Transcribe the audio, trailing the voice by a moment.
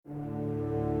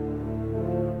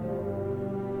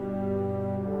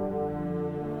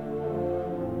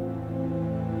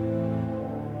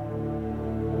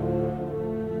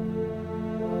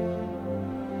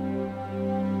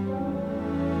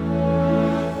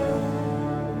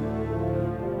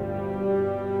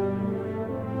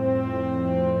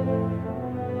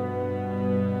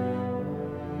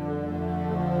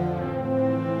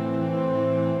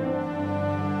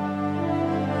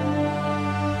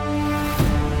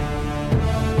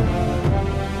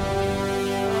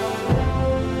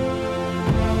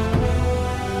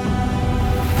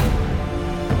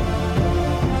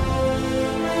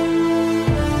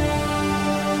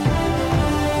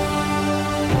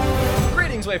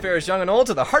wayfarers young and old,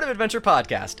 to the Heart of Adventure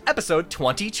podcast, episode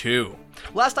 22.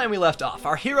 Last time we left off,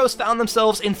 our heroes found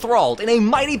themselves enthralled in a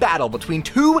mighty battle between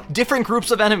two different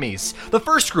groups of enemies. The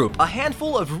first group, a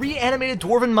handful of reanimated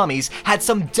dwarven mummies, had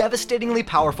some devastatingly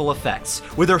powerful effects,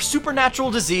 with their supernatural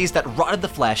disease that rotted the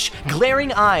flesh,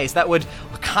 glaring eyes that would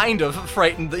kind of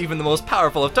frighten even the most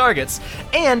powerful of targets,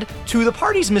 and to the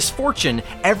party's misfortune,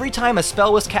 every time a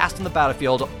spell was cast on the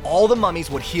battlefield, all the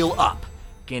mummies would heal up,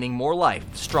 gaining more life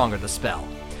the stronger the spell.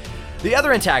 The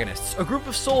other antagonists, a group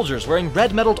of soldiers wearing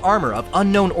red-metalled armor of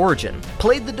unknown origin,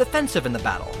 played the defensive in the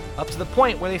battle, up to the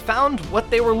point where they found what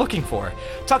they were looking for.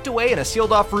 Tucked away in a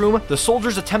sealed-off room, the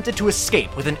soldiers attempted to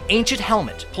escape with an ancient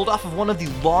helmet pulled off of one of the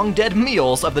long-dead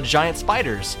meals of the giant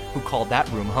spiders, who called that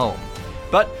room home.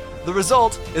 But the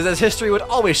result is as history would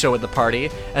always show at the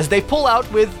party, as they pull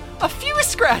out with a few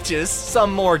scratches,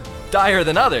 some more dire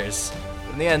than others.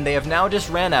 In the end, they have now just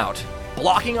ran out,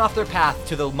 blocking off their path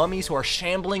to the mummies who are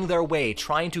shambling their way,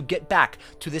 trying to get back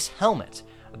to this helmet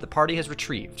that the party has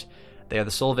retrieved. They are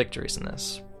the sole victories in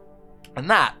this. And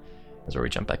that is where we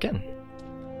jump back in.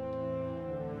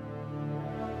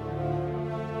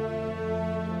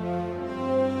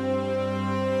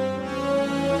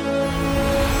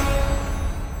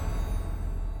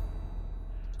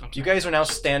 You guys are now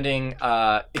standing,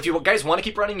 if you guys want to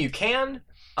keep running, you can,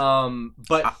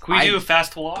 but... Can we do a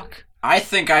fast walk? I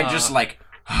think I just Can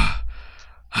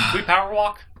we power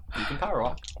walk? You can power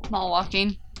walk. Small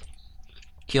walking.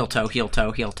 heel toe, heel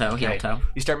toe, heel toe, heel Okay. toe.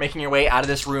 You start making your way out of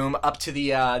this room up to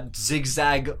the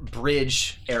zigzag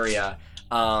bridge area,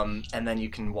 and then you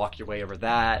can walk your way over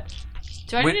that.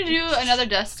 Do I need to do another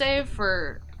death save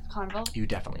for Conville? You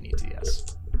definitely need to,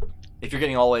 yes. If you're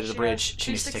getting all the way to the bridge, she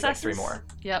two needs to take like 3 successes? more.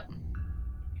 Yep.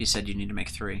 He said you need to make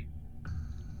 3.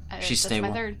 She's That's stable.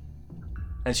 my third.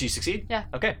 And she succeed? Yeah.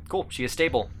 Okay, cool. She is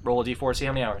stable. Roll a d4, see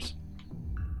how many hours.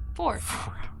 4.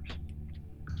 4 hours.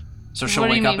 So she'll What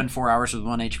do you wake up mean? in 4 hours with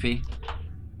 1 HP?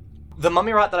 The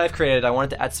mummy rot that I've created, I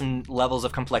wanted to add some levels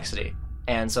of complexity.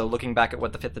 And so looking back at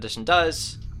what the 5th edition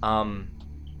does,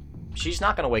 she's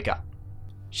not going to wake up.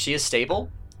 She is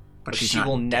stable, but she's she not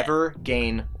will dead. never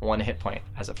gain 1 hit point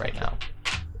as of right now.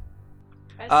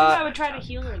 I think I would try to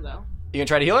heal her though. You gonna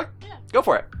try to heal her? Yeah. Go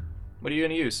for it. What are you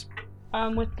gonna use?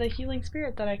 With the healing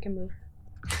spirit that I can move.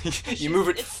 You move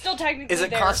it. It's still technically Is it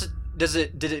there. constant?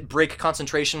 Did it break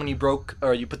concentration when you broke,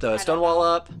 or you put the don't stone know. wall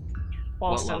up?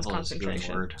 Wall What stone's level is healing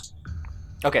concentration. word?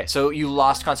 Okay, so you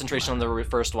lost concentration on the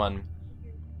first one.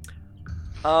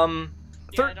 Yeah,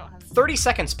 I don't have 30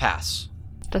 seconds pass.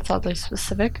 That's oddly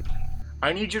specific.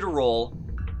 I need you to roll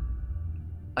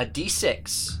a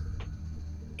d6.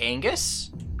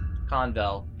 Angus,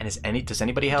 Convel, and does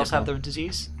anybody else have the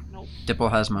disease?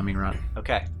 Dipple has mummy rot.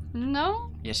 Okay.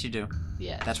 No? Yes, you do.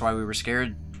 Yeah. That's why we were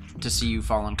scared to see you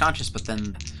fall unconscious, but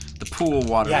then the pool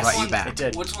water Yes, brought you it back.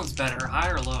 did. Which one's better, high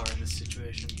or lower in this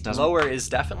situation? Doesn't- Lower is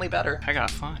definitely better. I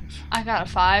got 5. I got a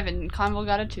 5 and Conville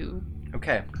got a 2.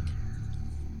 Okay.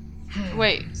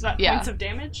 Wait. Is that Yeah. points of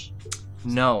damage?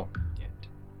 No.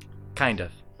 Kind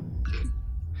of.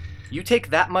 You take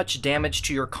that much damage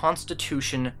to your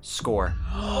Constitution score.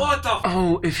 What the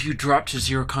Oh, if you drop to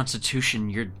 0 constitution,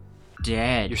 you're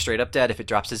dead. You're straight up dead if it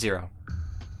drops to 0.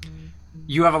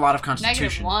 You have a lot of Negative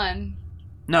constitution. 1.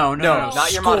 No, not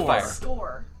your score. modifier.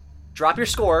 Score. Drop your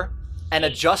score and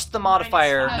adjust the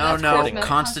modifier. Minus No, That's no, correct.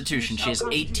 constitution. She has Oh,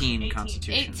 18 18.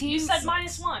 constitution. 18. You said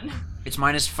 -1. It's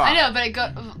 -5. I know,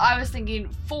 but I was thinking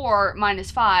 4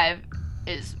 minus 5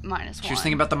 is -1. She was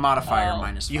thinking about the modifier Oh.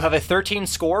 -5. You have a 13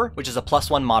 score, which is a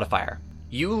 +1 modifier.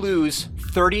 You lose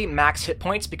 30 max hit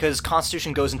points because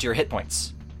Constitution goes into your hit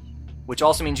points, which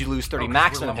also means you lose 30 Oh, 'cause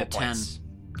maximum we're level hit points.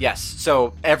 Yes,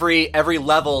 so every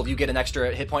level you get an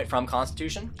extra hit point from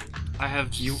Constitution. I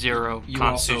have 0 you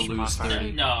also constitution lose modifier.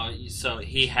 30. No, so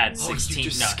he had 16. you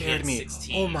just no, scared he had me.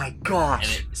 16. Oh my And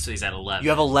gosh. so he's at 11. You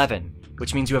have 11,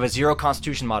 which means you have a 0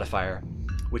 Constitution modifier,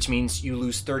 which means you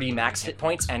lose 30 max hit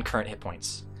points and current hit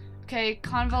points. Okay,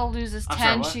 Conville loses I'm 10.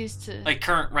 sorry, what? She's to. Like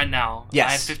current right now. Yes.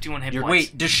 I have 51 hit You're- points.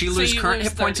 Wait, does she So lose you current lose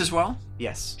hit points 30. as well?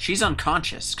 Yes. She's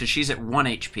unconscious because she's at 1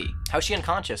 HP. How's she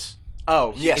unconscious?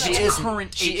 Oh, yeah, she It's is.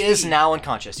 current She HP. is now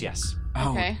unconscious. Yes.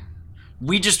 Oh, Okay.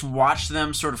 we just watch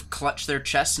them sort of clutch their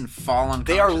chests and fall unconscious.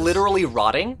 They are literally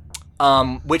rotting,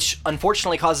 which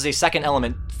unfortunately causes a second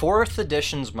element. 4th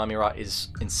edition's mummy rot is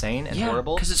insane and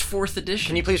horrible. because it's 4th edition.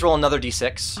 Can you please roll another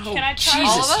d6? Oh, Can I try all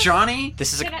of Jesus, us? Johnny.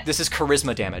 This is Can I- this is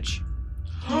charisma damage.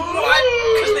 What?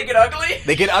 Because they get ugly?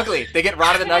 They get ugly. They get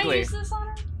rotted and Can I ugly. use this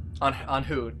on her? On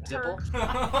who? Dipple?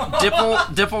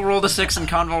 Dipple rolled a 6 and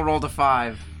Conville rolled a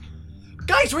 5.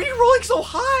 Guys, why are you rolling so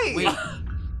high? Wait,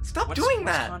 Stop what's- doing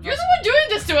what's that. Conville's- You're the one doing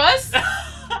this to us!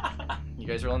 You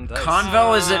guys are on the dice.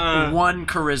 Convel is at 1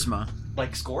 charisma.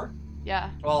 Like score? Yeah.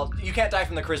 Well, you can't die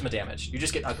from the charisma damage. You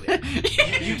just get ugly.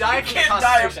 You die from the Can't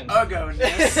die of constitution.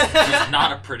 uggoness. She's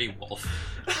not a pretty wolf.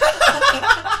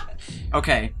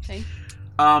 Okay. See?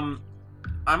 I'm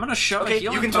gonna shove a Okay,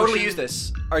 healing you can totally potion. use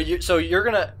this. Are you? So you're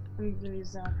gonna. I'm gonna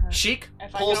use that on her. Sheik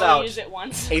If I pulls can only out use it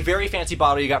once. a very fancy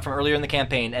bottle you got from earlier in the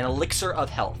campaign, an elixir of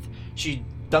health. She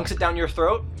dunks it down your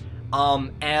throat,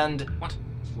 and What?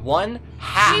 one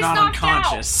half. She's not knocked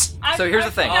unconscious. So here's the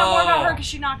I thing. found out more about her Oh. because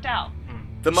she knocked out.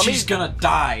 The mummy. She's gonna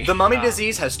die. The mummy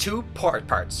disease has two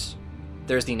parts.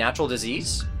 There's the natural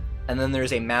disease, and then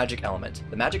there's a magic element.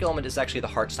 The magic element is actually the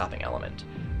heart-stopping element.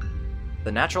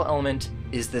 The natural element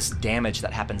is this damage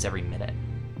that happens every minute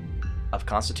of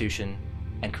constitution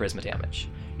and charisma damage.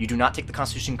 You do not take the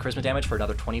constitution and charisma damage for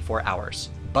another 24 hours,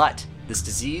 but this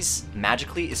disease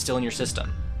magically is still in your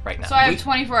system right now. So I have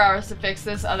 24 hours to fix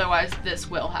this, otherwise this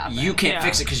will happen. You can't Yeah.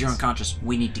 fix it because you're unconscious.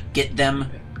 We need to get them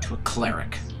to a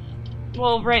cleric.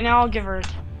 Well, right now I'll give her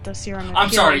the serum of I'm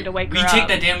healing sorry. to wake We her take up.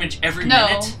 that damage every No,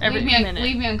 minute. Every leave me, minute.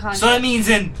 leave me unconscious. So that means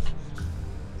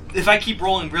if I keep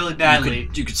rolling really badly,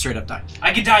 You could straight up die.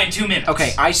 I could die in 2 minutes.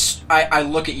 Okay, I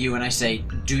look at you and I say,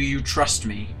 do you trust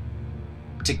me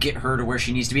to get her to where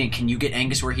she needs to be? And can you get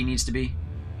Angus where he needs to be?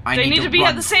 They need to be run.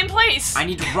 at the same place. I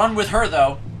need to run with her,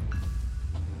 though.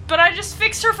 But I just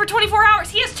fixed her for 24 hours.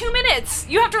 He has 2 minutes.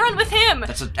 You have to run with him.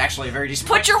 That's actually a very decent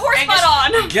Put point. your horse Angus,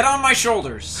 butt on. Get on my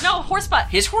shoulders. No, horse butt.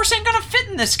 His horse ain't gonna fit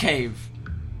in this cave.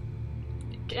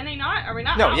 Can he not? Are we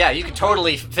not? No, out? yeah, you can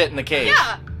totally fit in the cave.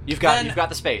 Yeah. You've got Then- you've got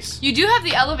the space. You do have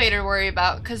the elevator to worry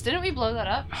about, because didn't we blow that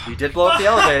up? You did blow up the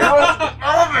elevator.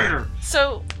 Elevator.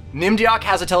 So Nimdiok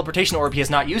has a teleportation orb he has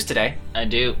not used today. I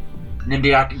do.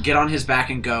 Nimdiok, get on his back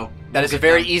and go. That is a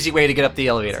very easy way to get up the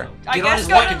elevator. I Get on guess his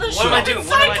go back to and- the what am I doing?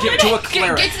 What am I doing? Get to a Get,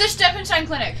 cleric. get to the Steffenstein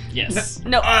Clinic. Yes.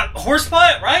 No. Horse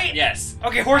butt, right? Yes.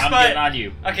 Okay, horse I'm butt. getting on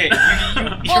you. Okay,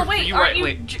 Well, wait. you Aren't right. you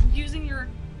Wait. using your?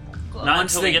 glove? Not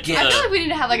Once until they we get to get- I feel the. like we need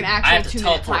to have like an I actual have to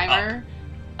 2-minute teleport timer.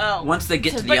 Oh. Once they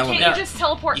get to the But elevator. can't you just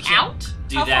teleport You can't out?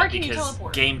 do How that far can you because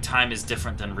teleport? game time is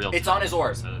different than real time. It's on his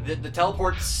orb. So- The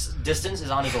teleport's distance is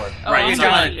on his orb. Oh, right, I'm it's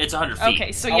done. 100 feet.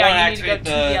 Okay, so I yeah, wanna you need to go activate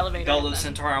to the elevator. Belt of the then.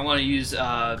 Centaur. I want to use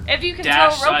If you can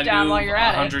dash. throw a so I rope down move while you're at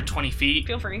 120 feet.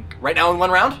 feel free. Right now in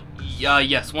one round?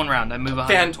 Yes, 1 round. I move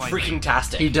 120 feet.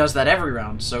 Fan-freaking-tastic. He does that every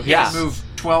round, so he Yeah. can move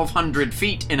 1,200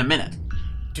 feet in a minute.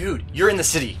 Dude, you're in the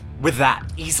city with that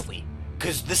easily.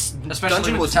 Because this Especially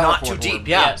dungeon with was the not too teleport deep. orb.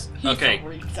 Yeah. Yes. Okay.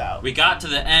 We got to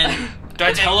the end. Do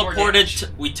I take more damage?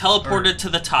 We teleported to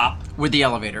the top. With the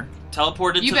elevator.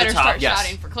 Teleported You to better the top. start yes.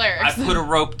 shouting for clerics. I put a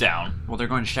rope down. Well, they're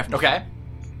going to Steffenstein. Okay.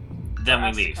 Then we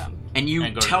Us to leave. come. And you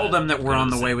And go to tell the- them that go we're to on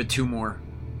the the way city. with 2 more.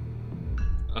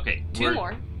 Okay. 2 we're-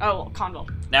 more. Oh, Conville.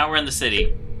 Now we're in the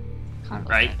city. Conval's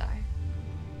right? gonna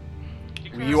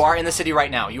die. You are in the city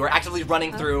right now. You are actively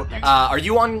running through. Are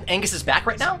you on Angus's back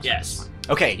right now? Yes.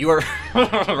 Okay, you are.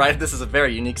 Right, this is a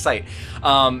very unique site.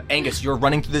 Angus, you're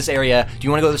running through this area. Do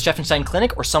you want to go to the Steffenstein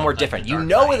Clinic or somewhere different? You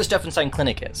know where the Steffenstein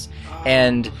Clinic is.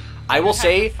 And I will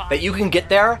say that you can get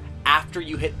there after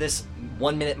you hit this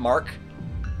 1 minute mark,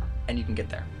 and you can get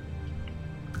there.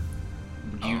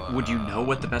 Would you know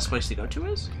what the best place to go to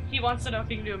is? He wants to know if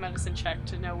he can do a medicine check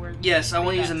to know where. Yes, I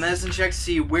want to use a Yes. medicine check to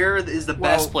see where is the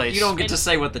best place. You don't get to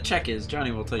say what the check is. Johnny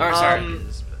will tell you. Oh, what the sorry. check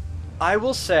is, but- I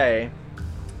will say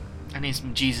I need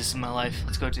some Jesus in my life.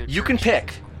 Let's go to. you can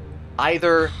pick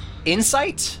either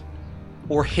insight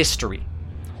or history,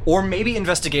 or maybe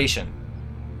investigation.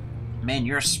 Man,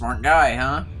 you're a smart guy,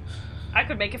 huh? I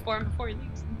could make it for him before he leaves.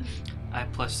 I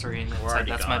have +3 in that.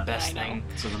 already That's my gone. best I know. thing.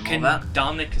 So then roll Can that.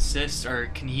 Dominic assist, or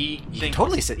can he? You can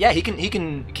totally sit. Yeah, he can. He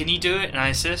can. Can he do it and I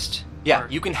assist? Yeah, Or-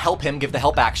 you can help him, give the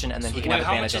help action, and then he can Wait, have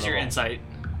how advantage much is on the your roll. insight,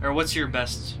 or what's your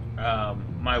best?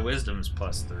 My wisdom's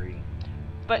 +3.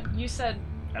 But you said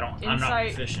I'm not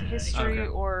insight, proficient in history, anything.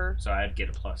 or So I'd get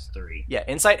a +3. Yeah,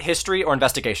 insight, history, or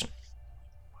investigation.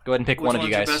 Go ahead and pick Which one of you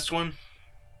one's guys. your best one?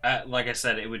 Like I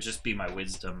said, it would just be my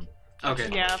wisdom. Okay.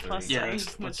 Yeah, +3. plus Yeah,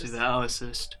 three. let's do that. I'll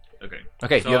assist. Okay.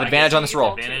 Okay, So you have I advantage get on this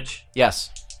roll. Advantage. Yes.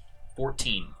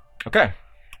 14. Okay.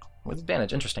 With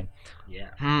advantage, interesting. Yeah.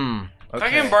 If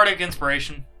I get Bardic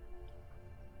Inspiration,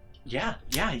 Yeah,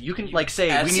 you can like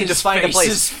say As we need to his find a face place.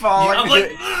 is falling. You- I'm like,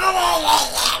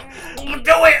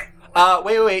 do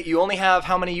it. wait. You only have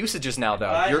how many usages now, though?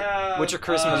 What's your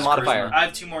charisma modifier? I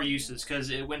have 2 more uses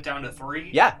because it went down to 3.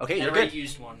 Yeah. Okay, and I you're already good.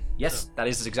 used one. Yes, So. that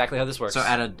is exactly how this works. So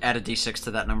add a d6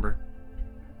 to that number.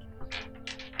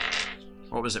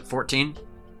 What was it? 14.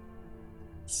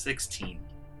 16.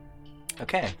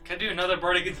 Okay. Can I do another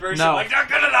Bardic Inspiration? No. Like, not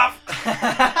good enough.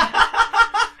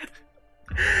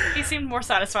 he seemed more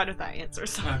satisfied with that answer.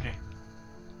 So. Okay.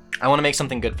 I want to make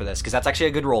something good for this, because that's actually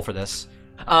a good roll for this.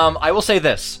 I will say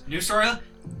this. New story?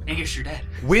 Angus, you're dead.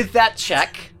 With that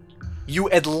check, you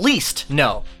at least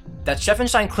know that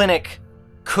Scheffenstein Clinic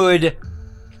could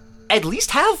at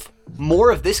least have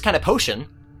more of this kind of potion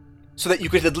so that you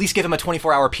could at least give him a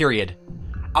 24-hour period.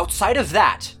 Outside of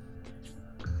that,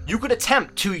 you could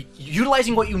attempt to,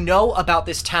 utilizing what you know about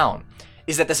this town,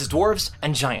 is that this is dwarves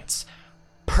and giants.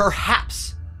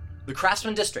 Perhaps the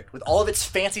Craftsman District, with all of its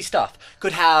fancy stuff,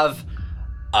 could have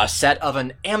a set of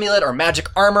an amulet or magic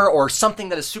armor or something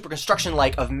that is super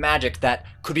construction-like of magic that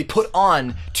could be put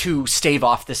on to stave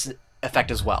off this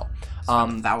effect as well.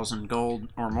 1,000 gold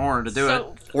or more to do it.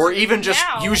 Or even just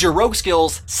now- use your rogue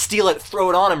skills, steal it, throw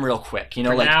it on him real quick. You know,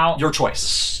 For like, now- your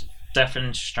choice.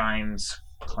 Steffenstein's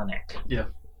clinic. Yeah.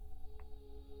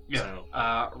 So-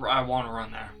 I want to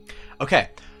run there. Okay.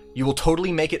 You will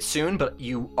totally make it soon, but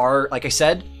you are, like I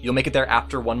said, you'll make it there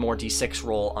after one more d6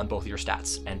 roll on both of your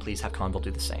stats. And please have Conville do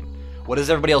the same. What is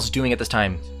everybody else doing at this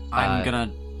time? I'm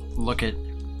gonna look at...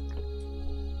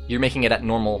 You're making it at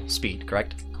normal speed,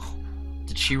 correct?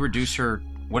 Did she reduce her...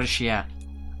 What is she at?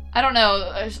 I don't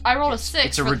know. I rolled a 6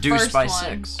 It's a for the reduced first by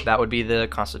one. 6. That would be the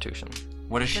Constitution.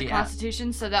 What is The she at?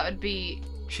 Constitution, so that would be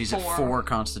She's at 4. 4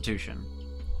 Constitution.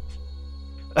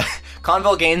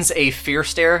 Conville gains a Fear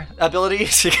Stare ability.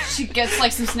 She gets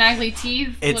like some snaggly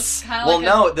teeth. It's looks kind of well,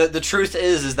 like no. The truth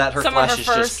is that her Some of flesh her is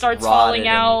fur just starts rotted falling and-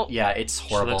 out. Yeah, it's She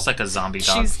horrible. looks like a zombie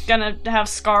dog. She's gonna have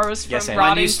scars from Yes, Anne. My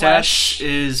rotting new flesh. stash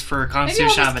is for I'll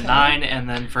Constitution I have just a kill 9, and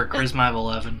then for Charisma I have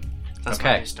 11. That's my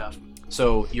Okay. new stuff.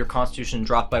 So your Constitution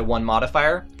dropped by 1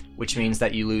 modifier, which means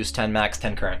that you lose 10 max,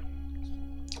 10 current.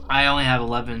 I only have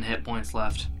 11 hit points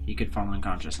left. He could fall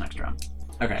unconscious next round.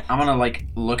 Okay, I'm gonna, like,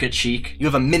 look at Sheik You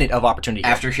have a minute of opportunity.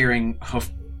 Here. after hearing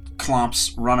hoof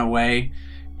clomps run away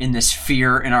in this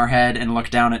fear in our head and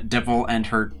look down at Dipple and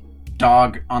her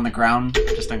dog on the ground,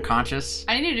 just unconscious.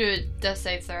 I need to do a death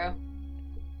save throw. Are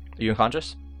you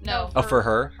unconscious? No, Oh, for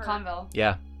her? Conville.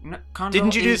 Yeah. No, Conville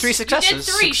Didn't you do is- 3 You did successes?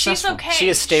 3. She's Successful. okay. She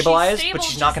is stabilized, She's but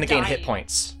stable, she's not going to just gain hit dying.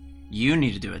 points. You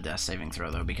need to do a death saving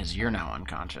throw, though, because you're now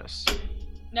unconscious.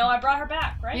 No, I brought her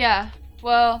back, right? Yeah.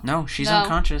 Well, No, she's No.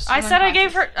 unconscious. I I'm said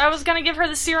unconscious. I was gonna give her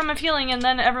the serum of healing, and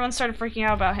then everyone started freaking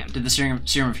out about him. Did the serum of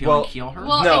healing Well- heal her?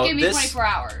 well, No, it gave me this- 24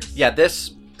 hours. Yeah,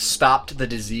 this stopped the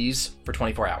disease for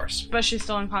 24 hours. But she's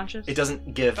still unconscious. It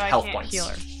doesn't give But I health can't points. heal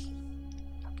her.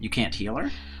 You can't heal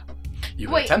her? You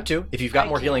can Wait. attempt to if you've got I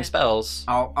more healing can't. spells.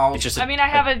 I'll It's just I mean, I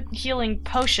have a healing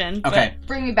potion. but- Okay,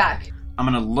 Bring me back. I'm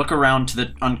gonna look around to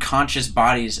the unconscious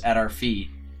bodies at our feet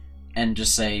and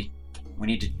just say, we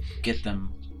need to get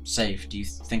them safe. Do you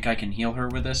think I can heal her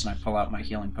with this? And I pull out my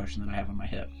healing potion that I have on my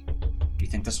hip. Do you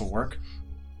think this will work?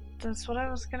 That's what I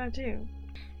was gonna do.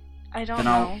 I don't Then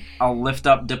know. I'll lift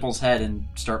up Dipple's head and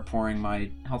start pouring my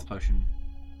health potion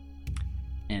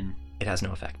in. It has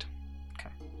no effect.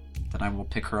 Then I will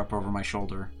pick her up over my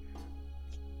shoulder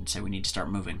and say we need to start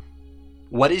moving.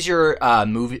 What is your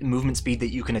movement speed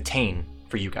that you can attain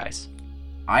for you guys?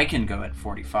 I can go at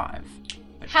 45.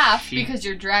 but Half she- because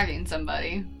you're dragging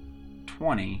somebody.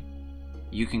 20.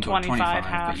 You can go 25 25,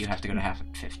 half. but you have to go to half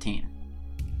at 15.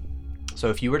 So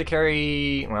if you were to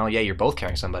carry, well, yeah, you're both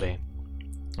carrying somebody.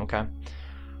 Okay.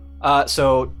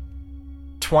 So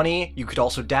 20. You could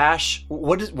also dash.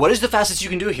 What is the fastest you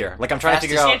can do here? Like I'm trying to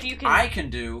figure Fastest out If you can, I can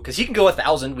do. because he can go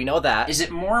 1,000. We know that. Is it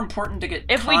more important to get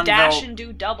if we Convel, dash and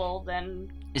do double,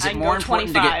 then is I it can more go important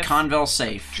to 25. get Convel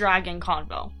safe, dragging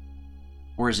Convo.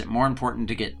 or is it more important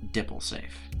to get Dipple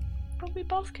safe? But we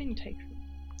both can take.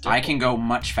 I can go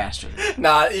much faster than that.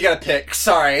 Nah, you gotta pick.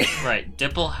 Sorry. Right.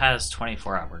 Dipple has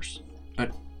 24 hours.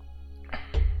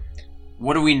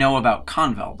 What do we know about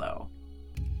Convel, though?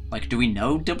 Like, do we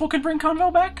know Dipple could bring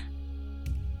Convel back?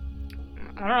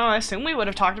 I don't know. I assume we would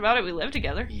have talked about it. We live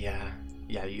together. Yeah,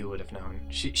 you would have known.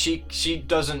 She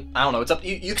doesn't. I don't know. It's up.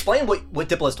 You explain what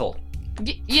Dipple has told.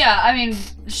 Yeah, I mean,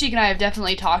 Sheik and I have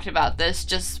definitely talked about this,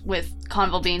 just with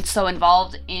Conville being so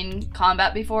involved in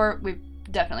combat before. We've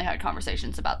definitely had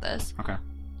conversations about this. Okay.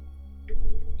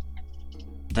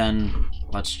 Then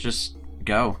let's just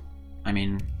go. I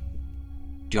mean,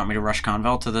 do you want me to rush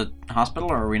Convel to the hospital,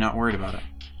 or are we not worried about it?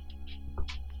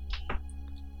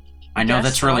 I know Guess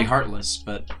that's really so. heartless,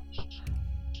 but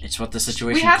it's what the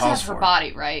situation We have to calls have for. her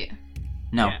body, right?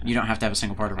 No, Yeah. you don't have to have a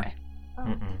single part of her.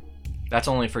 Okay. Mm-mm. That's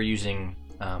only for using.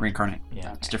 Reincarnate.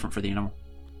 Yeah. It's different for the animal.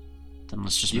 Then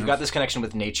let's just You've move. got this connection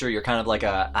with nature. You're kind of like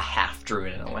a half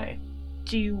druid in a way.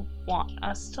 Do you want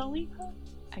us to leave her?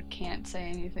 I can't say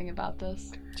anything about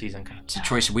this. Jeez, okay. It's a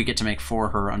choice we get to make for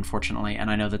her, unfortunately,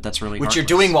 and I know that that's really Which you're heartless.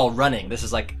 doing while running. This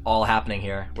is like all happening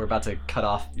here. We're about to cut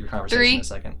off your conversation 3, in a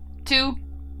second. 2,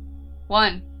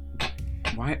 1.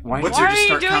 Why Why did are just you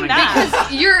start doing counting that? down?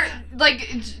 Because you're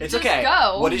like, It's just okay.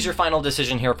 go. What is your final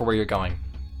decision here for where you're going?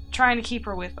 Trying to keep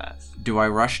her with us. Do I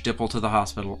rush Dipple to the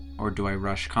hospital, or do I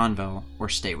rush Convel, or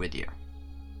stay with you?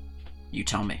 You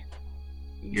tell me.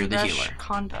 You're the Rush healer.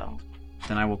 Convo.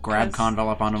 Then I will grab Because- Convel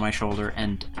up onto my shoulder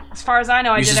and As far as I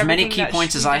know, I use did as many everything key that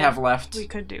points as she I did have left We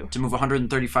could do. to move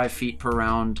 135 feet per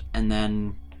round, and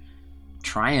then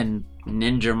try and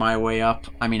ninja my way up.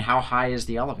 I mean, how high is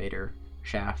the elevator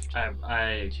shaft?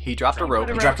 He dropped a rope.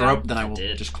 Put You it dropped a down. rope, then I I will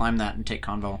did. just climb that and take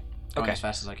Convel going Okay. as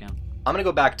fast as I can. I'm gonna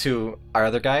go back to our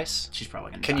other guys. She's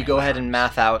probably gonna Can die you in go my ahead and arms.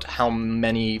 math out how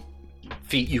many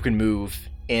feet you can move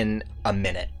in a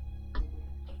minute?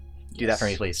 Do that for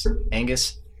me, please.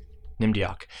 Angus,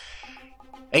 Nimdiok.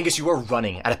 Angus, you are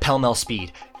running at a pell-mell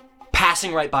speed,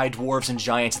 passing right by dwarves and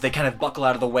giants. They kind of buckle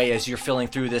out of the way as you're filling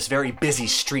through this very busy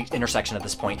street intersection at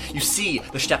this point. You see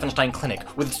the Steffenstein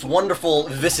Clinic with its wonderful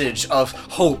visage of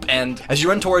hope, and as you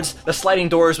run towards the sliding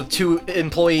doors with two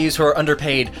employees who are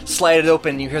underpaid, slide it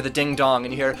open, you hear the ding-dong,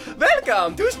 and you hear,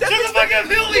 "Welcome to Steffenstein." fucking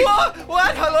fill me!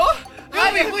 What? Hello?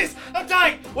 Help me, please! I'm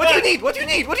dying! What do you need? What do you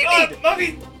need? What do you need?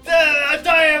 Mommy, I'm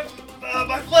dying!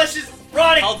 My flesh is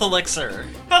rotting! Health elixir.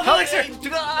 Help How- elixir!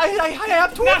 I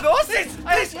have two of those. Please,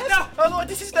 Yes. no. Oh,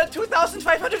 this is the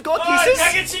 2,500 gold Can I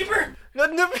pieces. get cheaper? No,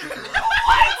 no.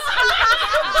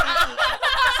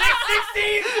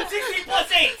 16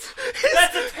 plus 8!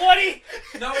 That's a 20!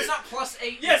 No, it's not plus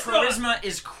 8. Yes, no. charisma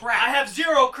is crap. I have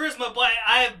 0 charisma, but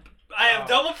I have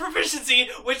double proficiency,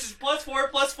 which is plus 4,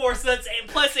 so that's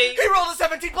plus 8. He rolled a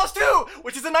 17 plus 2,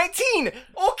 which is a 19.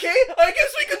 Okay, I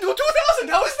guess we can do 2,000.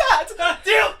 How is that?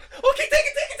 Deal! Okay, take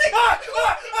it.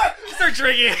 Start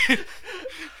drinking!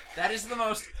 That is the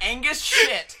most Angus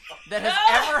shit that has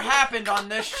ever happened on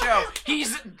this show.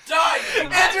 He's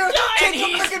dying. Andrew, and take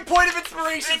he's a freaking point of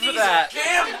inspiration for he's that.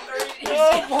 He's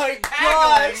Oh my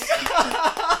gosh.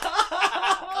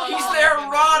 He's there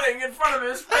rotting in front of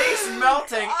his face,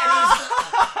 melting, and he's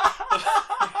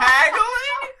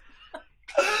haggling.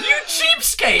 You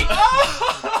cheapskate!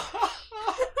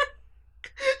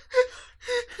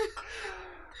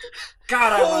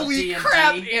 God, I love Holy D&D.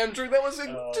 crap, Andrew, that was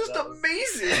just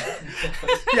amazing.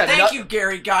 Yeah, Thank you,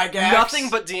 Gary Gygax. Nothing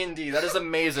but D&D. That is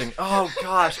amazing. Oh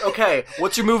gosh. Okay,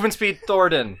 what's your movement speed,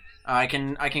 Thornton? I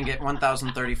can get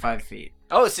 1,035 feet.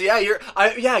 Oh, so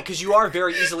yeah, because you are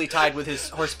very easily tied with his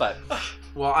horse butt.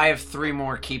 Well, I have 3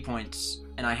 more key points,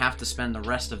 and I have to spend the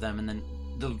rest of them, and then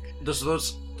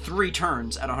those 3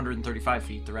 turns at 135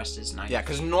 feet. The rest is 90. Yeah,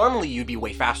 because normally you'd be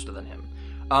way faster than him.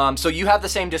 So you have the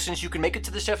same distance. You can make it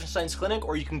to the Steffenstein's clinic,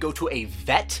 or you can go to a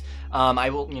vet.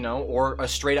 Or a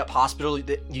straight up hospital.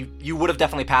 You would have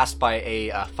definitely passed by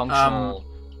a functional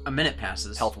A minute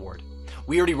passes. health ward.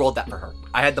 We already rolled that for her.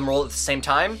 I had them roll at the same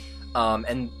time,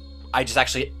 and I just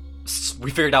actually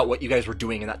we figured out what you guys were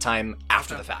doing in that time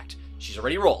after the fact. She's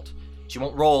already rolled. She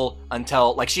won't roll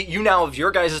until you now have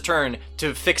your guys' turn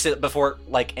to fix it before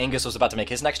Angus was about to make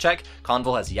his next check.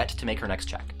 Convil has yet to make her next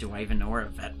check. Do I even know where a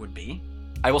vet would be?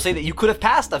 I will say that you could have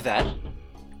passed a vet.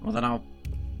 Well, then I'll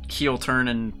heel turn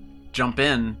and jump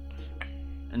in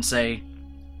and say,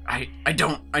 I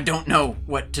don't know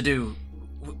what to do.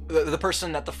 The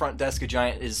person at the front desk, a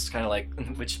giant, is kind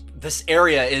of which this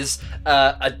area is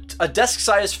a desk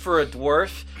size for a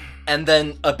dwarf, and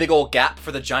then a big old gap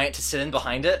for the giant to sit in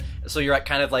behind it. So you're at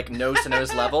kind of nose to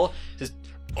nose level. Just,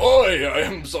 I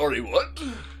am sorry, what?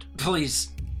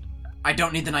 Please, I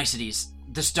don't need the niceties.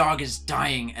 This dog is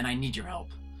dying, and I need your help.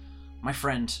 My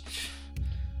friend,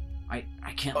 I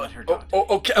can't let her dog die.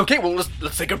 Okay. Well,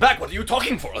 let's take her back. What are you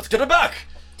talking for? Let's get her back.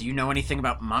 Do you know anything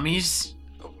about mummies?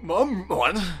 Mom,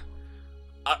 what?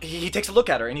 He takes a look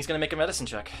at her, and he's gonna make a medicine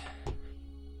check.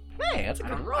 Hey, that's a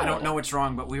good roll. I don't know what's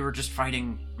wrong, but we were just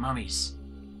fighting mummies.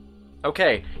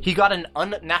 Okay, he got an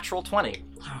unnatural 20.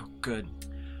 Oh, good.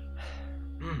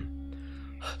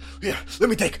 Yeah, let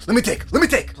me take.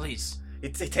 Please. He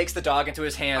takes the dog into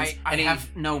his hands. I and he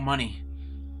have no money.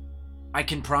 I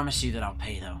can promise you that I'll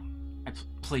pay, though.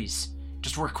 Please,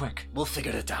 just work quick. We'll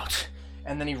figure it out.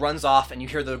 And then he runs off, and you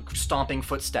hear the stomping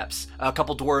footsteps. A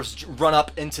couple dwarves run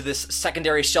up into this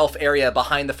secondary shelf area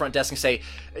behind the front desk and say,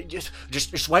 just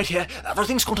wait here.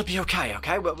 Everything's going to be okay,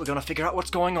 okay? We're going to figure out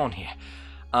what's going on here.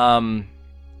 And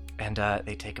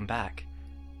they take him back.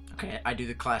 Okay, I do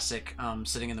the classic,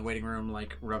 sitting in the waiting room,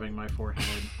 rubbing my forehead,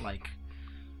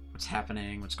 what's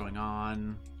happening, what's going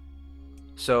on.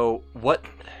 So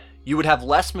you would have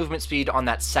less movement speed on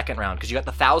that second round, because you got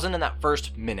the 1,000 in that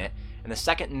first minute. In the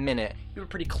second minute, you were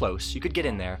pretty close. You could get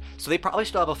in there. So they probably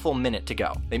still have a full minute to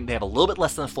go. They have a little bit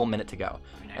less than a full minute to go.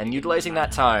 And utilizing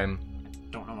that time,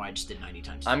 Don't know why I just did 90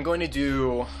 times. I'm going to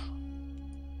do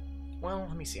Well,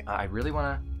 let me see. I really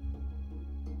want to...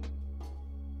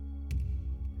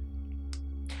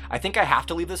 I think I have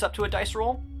to leave this up to a dice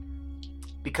roll,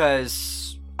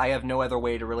 because I have no other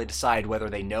way to really decide whether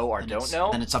they know or don't know.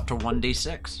 Then it's up to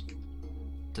 1d6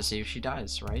 to see if she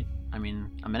dies, right? I mean,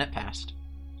 a minute passed.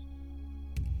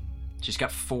 She's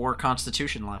got 4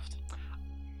 constitution left.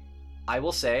 I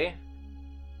will say,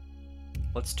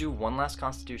 let's do one last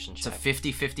constitution It's a check.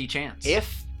 50-50 chance.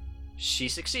 If she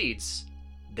succeeds,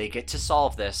 they get to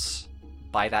solve this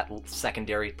by that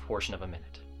secondary portion of a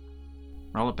minute.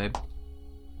 Roll it, babe.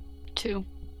 2.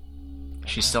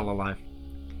 She's still alive.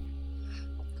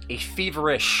 A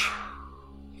feverish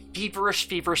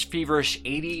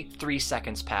 83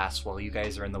 seconds pass while you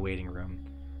guys are in the waiting room.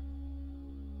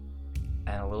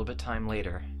 And a little bit time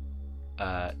later,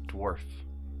 a dwarf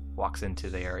walks into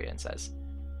the area and says,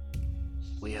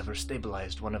 "We have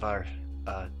stabilized one of our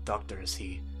doctors.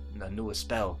 He knew a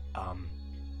spell,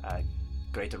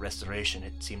 Greater Restoration.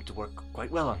 It seemed to work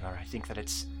quite well on her. I think that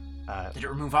it's... Did it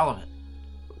remove all of it?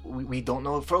 We don't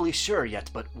know fully sure yet,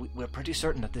 but we're pretty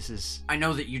certain that this is... I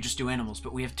know that you just do animals,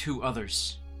 but we have 2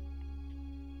 others.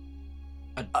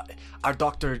 Our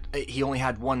doctor, he only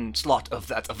had 1 slot of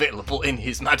that available in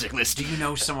his magic list. Do you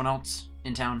know someone else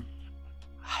in town?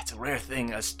 It's a rare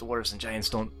thing, as dwarves and giants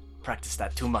don't practice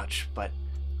that too much, but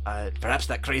perhaps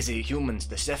that crazy humans,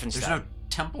 the Steffenstadt... There's no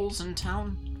temples in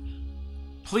town?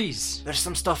 Please. There's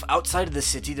some stuff outside of the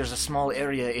city. There's a small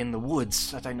area in the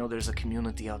woods that I know there's a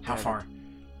community out there. How far?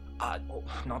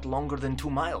 Not longer than 2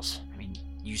 miles. I mean,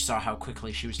 you saw how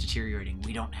quickly she was deteriorating.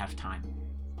 We don't have time.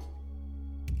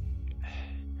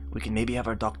 We can maybe have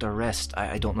our doctor rest.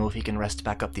 I don't know if he can rest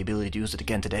back up the ability to use it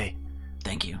again today.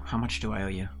 Thank you. How much do I owe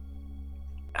you?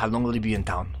 How long will he be in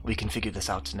town? We can figure this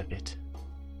out in a bit.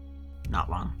 Not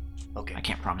long. Okay. I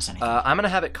can't promise anything. I'm gonna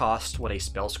have it cost what a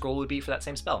spell scroll would be for that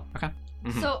same spell. Okay.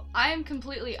 Mhm. So I am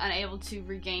completely unable to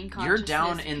regain consciousness. You're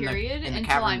down in period the until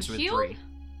caverns I'm with healed. 3.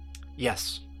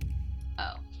 Yes.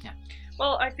 Oh.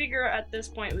 Well, I figure at this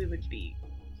point we would be.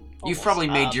 You've almost probably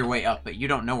made up. your way up, but you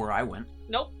don't know where I went.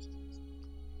 Nope.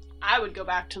 I would go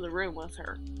back to the room with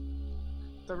her.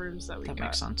 The rooms that we That got.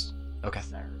 makes sense. Okay.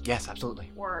 There. Yes,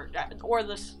 absolutely. Or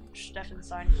the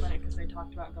Steffenstein clinic, as they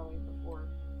talked about going before.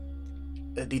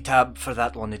 The tab for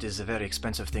that one, it is a very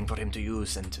expensive thing for him to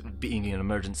use, and being an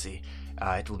emergency,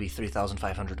 it will be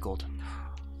 3,500 gold.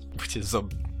 Which is a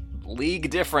league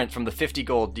different from the 50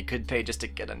 gold you could pay just to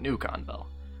get a new conval.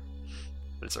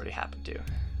 But it's already happened too.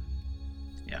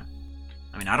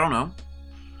 I mean, I don't know.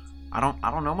 I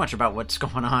don't know much about what's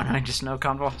going on. I just know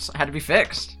Conval had to be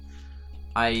fixed.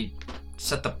 I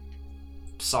set the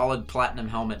solid platinum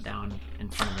helmet down in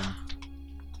front of him.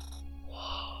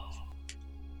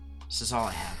 This is all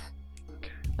I have.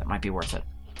 Okay. That might be worth it.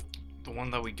 The one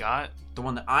that we got? The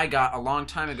one that I got a long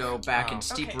time ago back in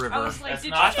Steep Okay, River. I was like, That's did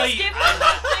you not- I just thought give you- him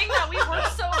that thing that we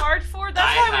worked so hard for?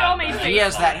 That's I why we all have made that. He face.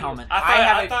 has that helmet.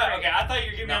 I thought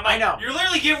you were giving me a mic. I know. You're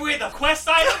literally giving away the quest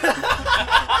item.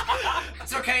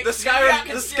 It's okay. The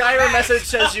Skyrim message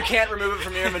says you can't remove it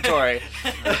from your inventory.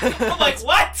 I'm like,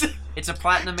 what? It's a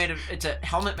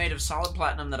helmet made of solid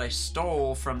platinum that I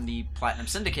stole from the Platinum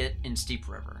Syndicate in Steep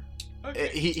River.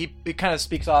 He kind of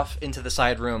speaks off into the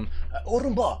side room.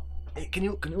 Orumba, can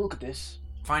you look at this?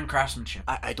 Fine craftsmanship.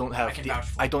 I don't I have can the vouch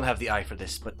for I it. don't have the eye for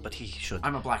this, but he should.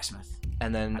 I'm a blacksmith.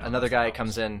 And then I don't another know guy if that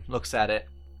comes helps. in, looks at it,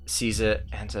 sees it,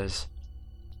 and says,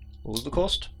 "What was the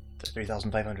cost?"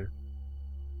 3,500.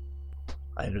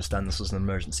 I understand this was an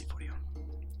emergency for you.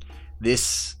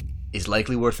 This is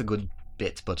likely worth a good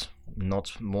bit, but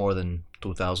not more than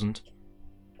 2,000.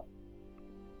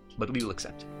 But we will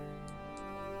accept.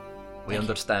 We Thank you.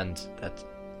 understand that.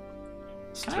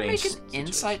 Can I make an situation.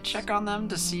 insight check on them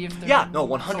to see if they're Yeah, no,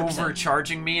 100%.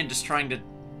 overcharging me and just trying to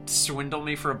swindle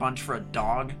me for a bunch for a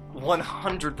dog?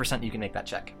 100% you can make that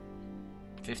check.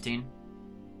 15.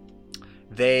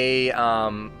 They, I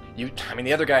mean,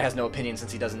 the other guy has no opinion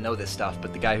since he doesn't know this stuff,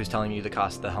 but the guy who's telling you the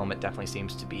cost of the helmet definitely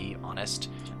seems to be honest.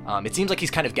 It seems like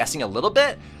he's kind of guessing a little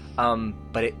bit,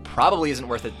 but it probably isn't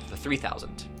worth it the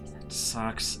 3,000.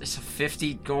 Sucks. It's a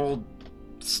 50 gold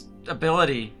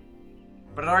ability.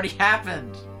 But it already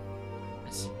happened.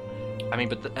 I mean,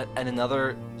 but and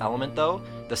another element, though,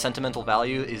 the sentimental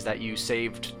value is that you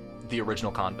saved the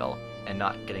original Convel and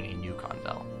not getting a new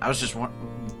Convel. I was just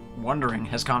wondering,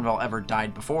 has Conval ever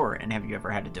died before, and have you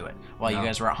ever had to do it? While No. you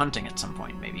guys were out hunting at some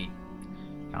point, maybe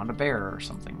found a bear or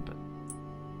something, but...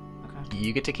 Okay.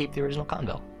 You get to keep the original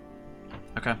Convel.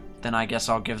 Okay, then I guess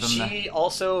I'll give them She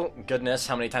also, goodness,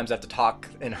 how many times I have to talk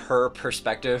in her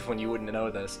perspective when you wouldn't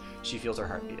know this. She feels her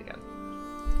heartbeat again.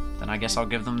 Then I guess I'll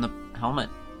give them the helmet.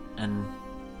 And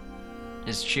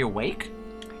is she awake?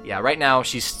 Yeah, right now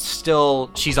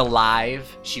she's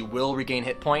alive. She will regain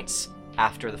hit points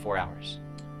after the 4 hours.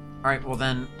 Alright, well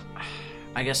then,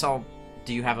 I guess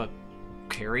do you have a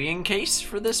carrying case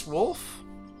for this wolf?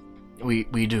 We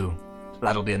do.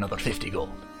 That'll be another 50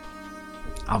 gold.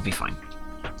 I'll be fine.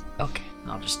 Okay.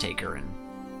 I'll just take her and,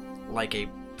 like a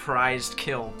prized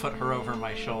kill, put her over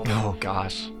my shoulder. Oh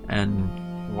gosh.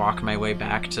 And walk my way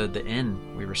back to the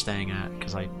inn we were staying at,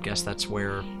 because I guess that's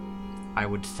where I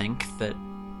would think that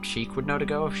Sheik would know to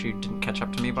go if she didn't catch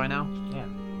up to me by now. Yeah.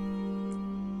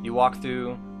 You walk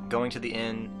through, going to the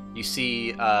inn. You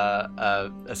see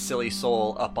a silly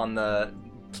soul up on the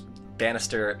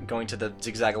banister going to the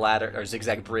zigzag ladder or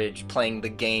zigzag bridge, playing the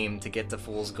game to get to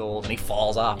Fool's Gold, and he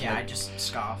falls off. Yeah, I just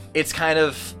scoff. It's kind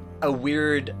of a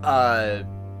weird,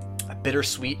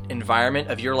 bittersweet environment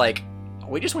of you're like,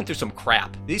 we just went through some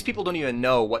crap. These people don't even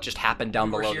know what just happened down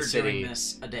below the city. Doing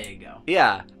this a day ago.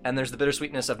 Yeah, and there's the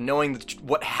bittersweetness of knowing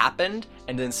what happened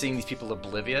and then seeing these people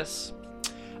oblivious.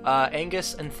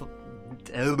 Angus and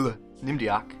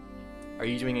Nimdiak, are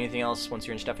you doing anything else once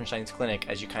you're in Steffenstein's clinic?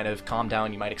 As you kind of calm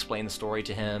down, you might explain the story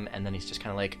to him, and then he's just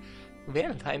kind of like,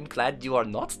 well, I'm glad you are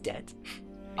not dead.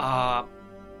 I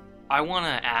want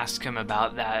to ask him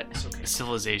about that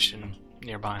civilization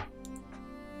nearby.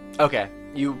 Okay,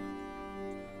 you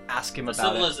ask him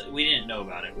about it. We didn't know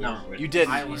about it. We weren't with You it.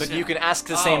 didn't, but you can ask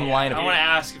the same line of... I want to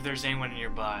ask if there's anyone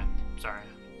nearby. Sorry.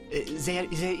 There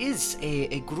is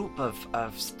a group of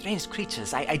strange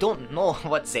creatures. I don't know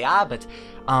what they are, but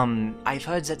I've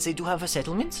heard that they do have a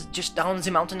settlement just down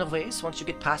the mountain of ways once you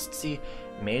get past the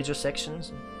major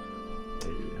sections.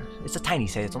 It's a tiny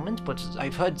settlement, but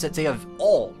I've heard that they have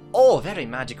all very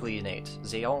magically innate.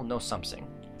 They all know something.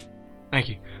 Thank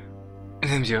you.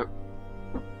 Nimdiak,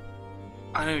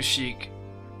 I know she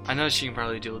can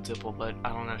probably deal with Dipple, but I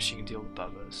don't know if she can deal with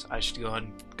Bubba's. I should go ahead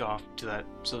and go off to that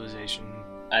civilization.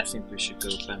 I think we should go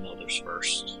find the others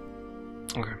first.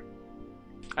 Okay.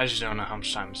 I just don't know how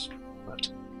much time is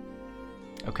left.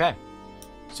 Okay.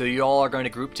 So you all are going to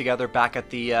group together back at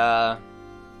the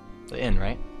inn,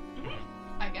 right?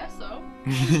 I guess so.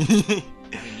 I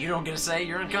mean, you don't get to say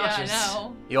you're unconscious. Yeah, I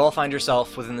know. You all find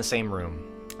yourself within the same room,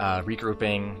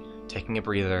 regrouping, taking a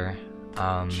breather.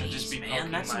 Should just be Man,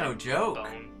 poking that's my no joke.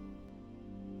 bone.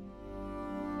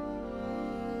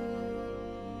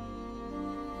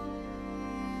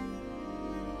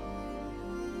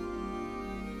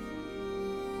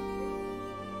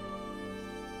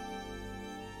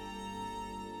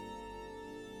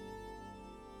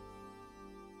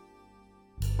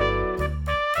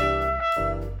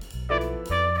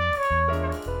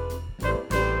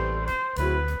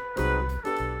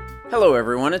 Hello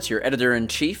everyone, it's your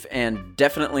editor-in-chief, and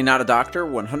definitely not a doctor,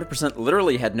 100%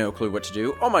 literally had no clue what to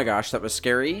do. Oh my gosh, that was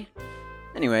scary.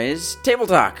 Anyways, Table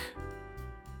Talk.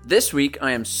 This week,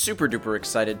 I am super duper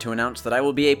excited to announce that I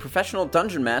will be a professional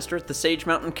dungeon master at the Sage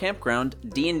Mountain Campground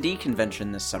D&D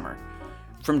convention this summer.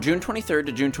 From June 23rd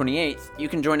to June 28th, you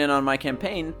can join in on my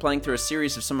campaign, playing through a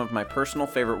series of some of my personal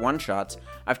favorite one-shots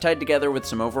I've tied together with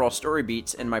some overall story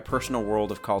beats in my personal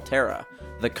world of Kaltera,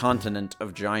 the continent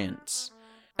of giants.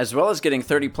 As well as getting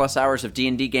 30-plus hours of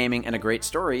D&D gaming and a great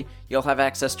story, you'll have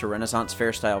access to Renaissance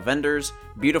Fair-style vendors,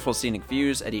 beautiful scenic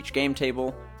views at each game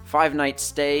table, 5-night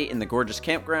stay in the gorgeous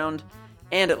campground,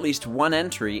 and at least one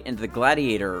entry into the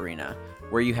Gladiator Arena,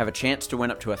 where you have a chance to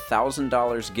win up to a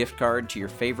 $1,000 gift card to your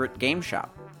favorite game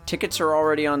shop. Tickets are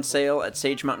already on sale at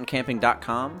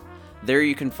sagemountaincamping.com. There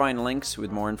you can find links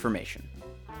with more information.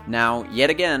 Now,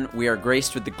 yet again, we are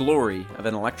graced with the glory of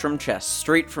an Electrum chest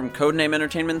straight from Codename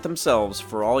Entertainment themselves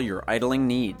for all your idling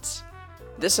needs.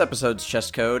 This episode's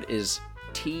chest code is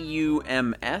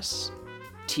TUMS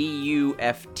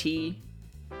TUFT-DARI.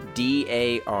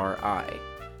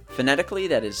 Phonetically,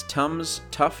 that is Tums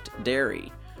Tuft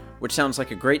Dairy, which sounds like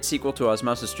a great sequel to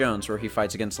Osmosis Jones where he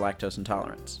fights against lactose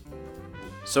intolerance.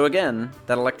 So again,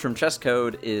 that Electrum chest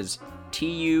code is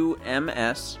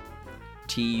TUMS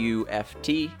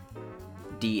TUFT-DARI.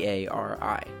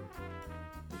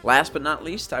 Last but not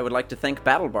least, I would like to thank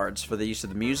BattleBards for the use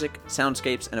of the music,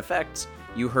 soundscapes, and effects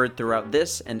you heard throughout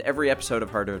this and every episode of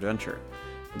Heart of Adventure.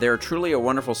 They are truly a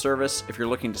wonderful service if you're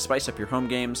looking to spice up your home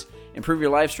games, improve your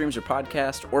live streams or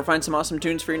podcast, or find some awesome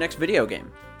tunes for your next video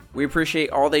game. We appreciate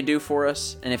all they do for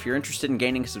us, and if you're interested in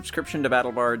gaining a subscription to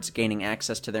BattleBards, gaining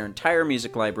access to their entire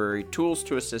music library, tools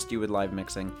to assist you with live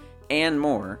mixing, and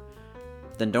more,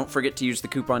 then don't forget to use the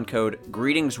coupon code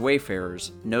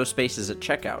GreetingsWayfarers, no spaces at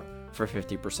checkout, for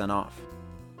 50% off.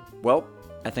 Well,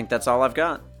 I think that's all I've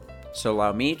got, so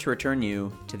allow me to return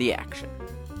you to the action.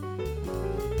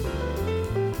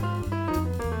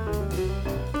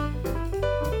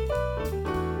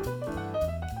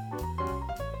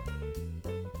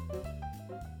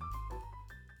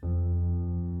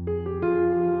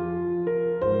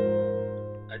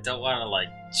 don't want to like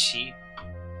cheat,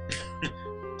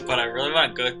 but I really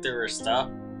want to go through her stuff.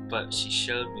 But she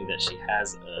showed me that she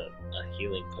has a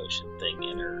healing potion thing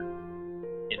in her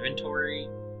inventory.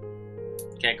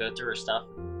 Can I go through her stuff?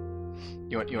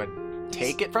 You want to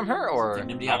take it from her, or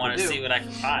I want to see what I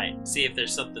can find. See if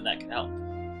there's something that can help.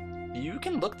 you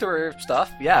can look through her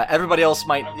stuff. Yeah, everybody else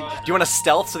might. Do you want to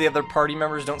stealth so the other party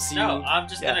members don't see No, you? I'm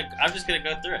just gonna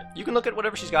go through it. You can look at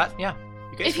whatever she's got. Yeah.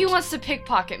 You guys If can he wants to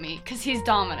pickpocket me, because he's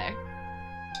Dominic.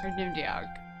 Or Nimdiog.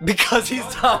 because he's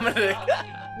Dominic.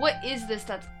 What is this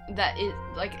that is,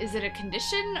 like, is it a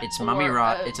condition? It's or mummy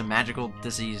rot. a- It's a magical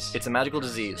disease. It's a magical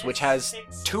disease which has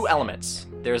two elements.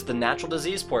 There's the natural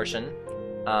disease portion,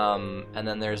 and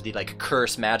then there's the like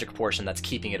curse magic portion that's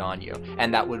keeping it on you,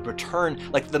 and that would return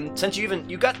since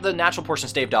you got the natural portion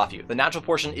staved off you. The natural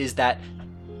portion is that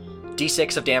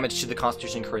d6 of damage to the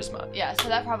Constitution Charisma. Yeah, so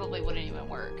that probably wouldn't even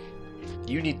work.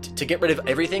 You need to get rid of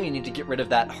everything. You need to get rid of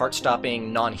that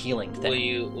heart-stopping, non-healing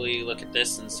thing. Will you look at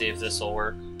this and see if this will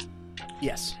work?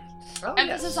 Yes.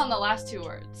 Emphasis on the last two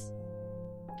words.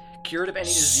 Cured of any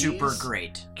disease. Super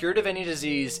great. Cured of any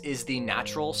disease is the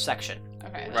natural section.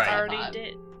 Okay, that's Right. what I Already thought.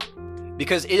 did.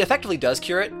 Because it effectively does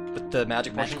cure it, but the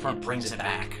magic portion Magic part brings it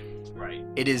back. Right.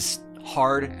 It is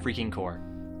hard freaking core.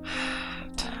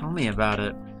 Tell me about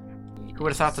it. Who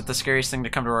would have thought that the scariest thing to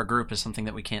come to our group is something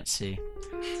that we can't see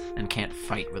and can't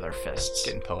fight with our fists?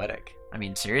 Getting poetic. I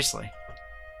mean, seriously.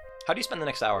 How do you spend the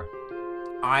next hour?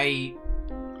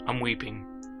 I'm weeping.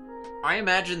 I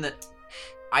imagine that.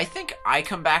 I think I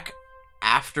come back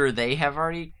after they have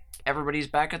already. Everybody's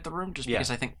back at the room, just Yeah.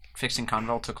 because I think fixing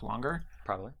Convel took longer.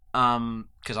 Probably.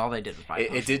 Because all they did was buy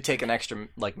It did take an extra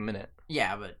minute.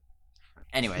 Yeah, but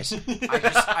anyways,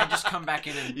 I just come back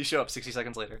in and You show up 60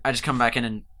 seconds later. I just come back in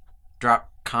and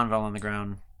drop Convel on the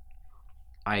ground.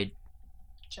 I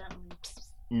Gently.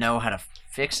 know how to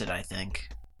fix it. I think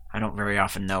I don't very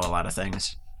often know a lot of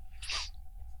things.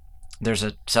 There's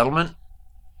a settlement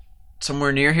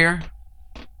somewhere near here.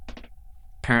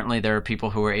 Apparently, there are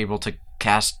people who are able to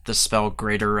cast the spell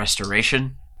Greater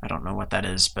Restoration. I don't know what that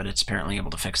is, but it's apparently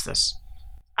able to fix this.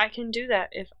 I can do that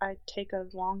if I take a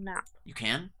long nap. You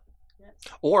can?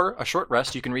 Or a short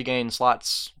rest. You can regain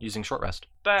slots using short rest.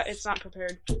 But it's not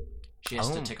prepared. She has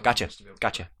to take a long gotcha. rest to be able to-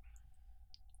 Gotcha.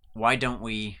 Why don't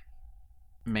we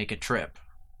make a trip?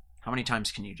 How many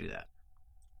times can you do that?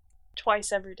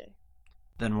 Twice every day.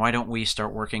 Then why don't we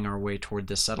start working our way toward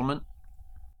this settlement?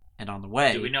 And on the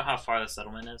way... Do we know how far the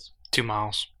settlement is? 2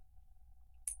 miles.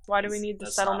 Why do we need the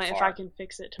That's not settlement if far. I can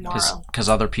fix it tomorrow? Because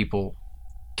other people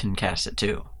can cast it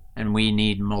too. And we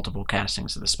need multiple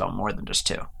castings of the spell, more than just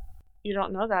 2. You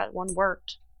don't know that. One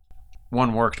worked.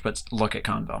 One worked, but look at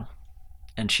Convel.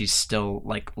 And she still,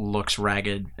 looks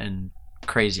ragged and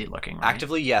crazy looking, right?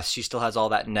 Actively, yes. She still has all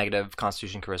that negative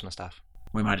Constitution Charisma stuff.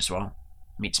 We might as well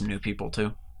meet some new people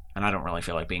too. And I don't really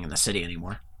feel like being in the city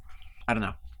anymore. I don't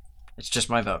know. It's just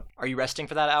my vote. Are you resting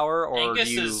for that hour, or Angus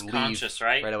do you is leave conscious,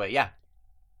 right? right away? Yeah.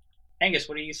 Angus,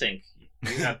 what do you think?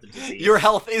 You have the disease. Your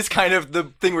health is kind of the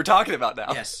thing we're talking about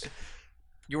now. Yes.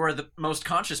 You are the most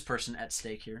conscious person at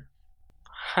stake here.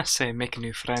 I say making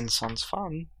new friends sounds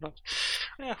fun, but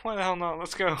yeah, why the hell not?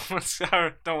 Let's go.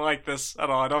 I don't like this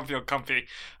at all. I don't feel comfy.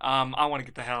 I want to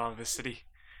get the hell out of this city.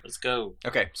 Let's go.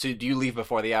 Okay, so do you leave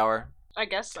before the hour? I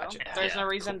guess so. Gotcha. There's Yeah, no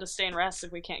reason to stay and rest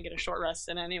if we can't get a short rest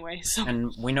in anyway. So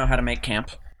And we know how to make camp.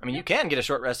 I mean, you can get a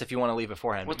short rest if you want to leave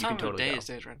beforehand. What but you time can of the totally day go. is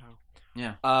it right now?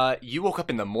 Yeah. You woke up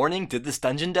in the morning, did this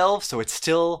dungeon delve, so it's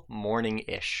still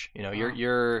morning-ish. You know,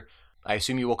 you're. I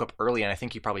assume you woke up early, and I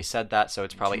think you probably said that, so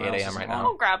it's probably 8 miles a.m. is right long. now.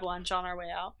 we'll grab lunch on our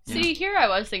way out. See, here I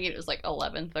was thinking it was like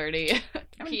 11:30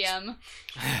 p.m.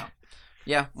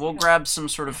 Yeah, we'll grab some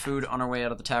sort of food on our way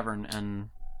out of the tavern and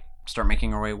start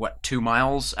making our way, 2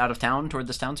 miles out of town toward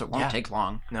this town, so it won't Yeah. take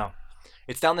long. No.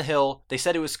 It's down the hill. They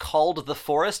said it was called the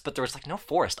forest, but there was no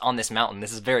forest on this mountain.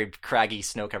 This is a very craggy,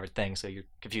 snow-covered thing, so you're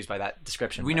confused by that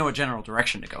description. We but- know a general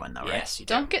direction to go in, though, right? Yes, you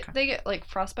do. Don't they get like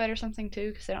frostbite or something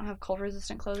too because they don't have cold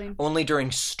resistant clothing? Only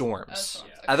during storms.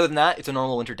 storms, okay. Other than that, it's a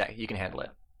normal winter day. You can handle it,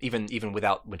 even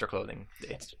without winter clothing.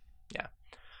 It's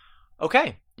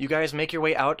okay. You guys make your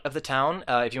way out of the town.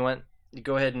 If you want, you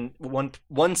go ahead and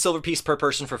one silver piece per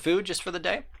person for food just for the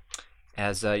day.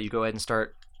 As you go ahead and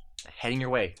start heading your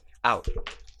way out.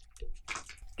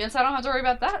 Guess I don't have to worry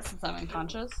about that since I'm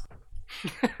unconscious.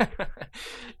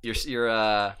 you're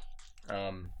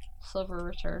Silver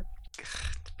return.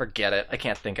 forget it. I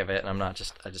can't think of it, and I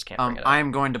just can't bring it up. I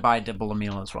am going to buy Dibble a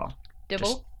meal as well,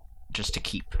 Dibble. just to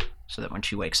keep, so that when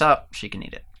she wakes up, she can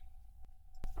eat it.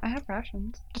 I have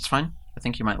rations. That's fine. I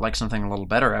think you might like something a little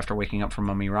better after waking up from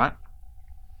mummy rot.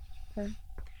 Okay.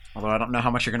 Although I don't know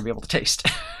how much you're going to be able to taste.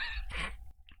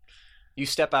 you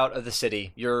step out of the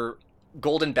city. Your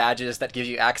golden badges that give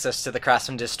you access to the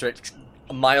Craftsman District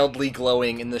mildly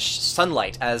glowing in the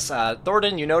sunlight. As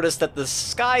Thornton, you notice that the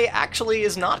sky actually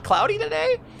is not cloudy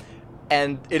today,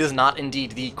 and it is not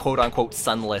indeed the quote-unquote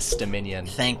sunless Dominion.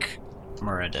 Thank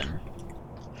Muradin.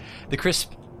 The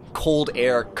crisp, cold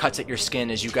air cuts at your skin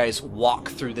as you guys walk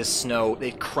through this snow,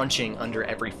 it crunching under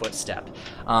every footstep.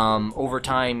 Over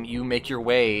time, you make your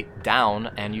way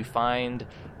down, and you find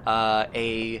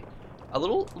a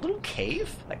little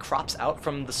cave that crops out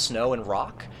from the snow and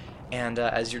rock. And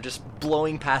as you're just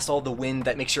blowing past all the wind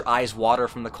that makes your eyes water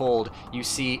from the cold, you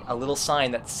see a little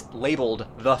sign that's labeled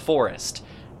The Forest.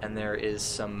 And there is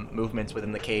some movements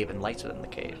within the cave and lights within the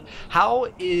cave. How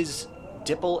is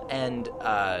Dipple and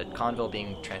Conville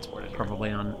being transported? Probably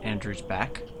on Andrew's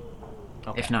back.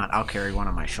 Okay. If not, I'll carry one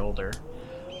on my shoulder.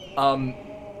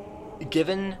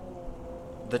 Given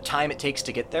the time it takes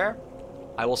to get there,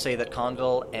 I will say that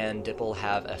Conville and Dipple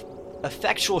have a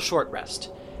effectual short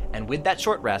rest. And with that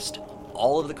short rest,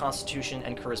 all of the Constitution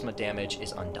and Charisma damage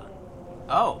is undone.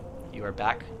 Oh, You are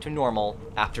back to normal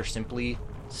after simply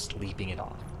sleeping it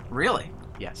off. really?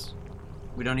 Yes.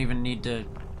 We don't even need to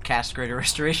cast Greater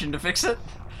Restoration to fix it?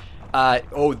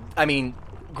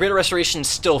 Greater Restoration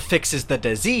still fixes the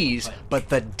disease, but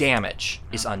the damage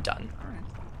is undone. Alright.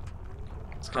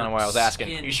 That's kind of why I was asking.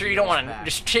 Skin You sure you don't want to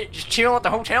heals just chill at the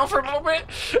hotel for a little bit?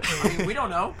 I mean, we don't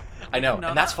know. I know, No,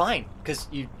 and that's that- fine, because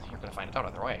you're going to find it out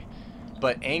either way.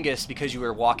 But Angus, because you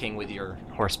were walking with your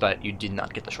horse butt, you did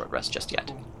not get the short rest just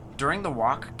yet. During the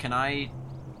walk, can I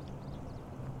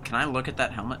look at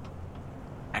that helmet?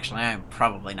 Actually, I am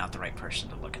probably not the right person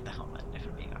to look at the helmet, if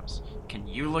I'm being honest. Can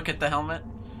you look at the helmet?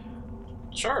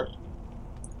 Sure.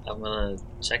 I'm gonna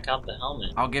check out the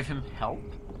helmet. I'll give him help.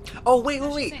 Oh, wait.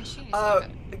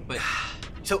 But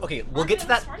So, okay, we'll get to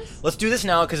that. Let's do this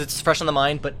now, because it's fresh on the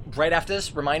mind, but right after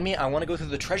this, remind me, I want to go through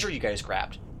the treasure you guys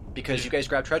grabbed, because you guys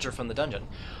grabbed treasure from the dungeon.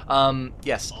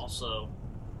 Yes. Also,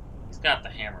 he's got the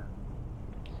hammer.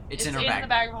 it's It's in her in bag. the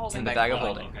bag of It's holding. in the bag of Oh,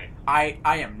 holding. Okay.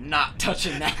 I am not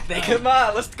touching that thing. Come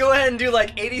on, let's go ahead and do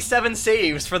like 87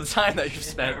 saves for the time that you've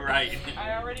spent. Right.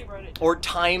 I already wrote it. Or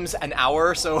times an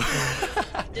hour, so...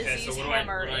 Disease so what do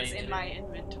hammer I is do? in my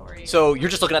inventory. So you're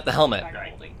just looking at the helmet. Bag of Right.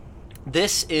 holding.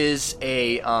 This is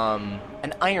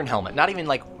an iron helmet, not even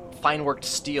like fine worked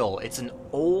steel. It's an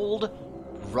old,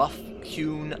 rough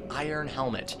hewn iron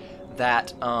helmet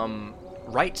that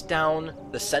right down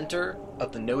the center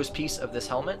of the nose piece of this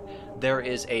helmet, there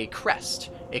is a crest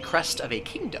of a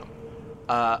kingdom,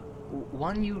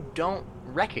 one you don't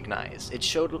recognize. It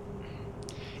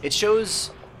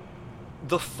shows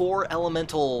the four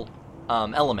elemental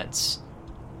elements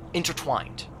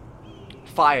intertwined.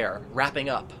 Fire wrapping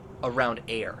up around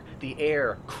air, the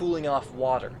air cooling off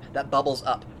water that bubbles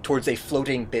up towards a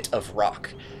floating bit of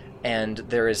rock. And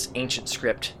there is ancient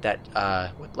script that,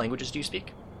 what languages do you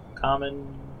speak?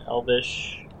 Common,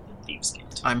 Elvish, and Thieves'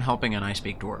 I'm helping and I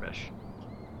speak Dwarvish.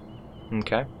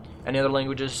 Okay. Any other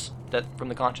languages that from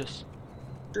the conscious?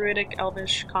 Druidic,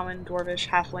 Elvish, Common, Dwarvish,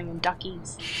 Halfling, and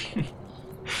Duckies.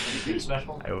 Anything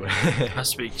special? I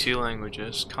speak 2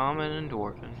 languages, Common and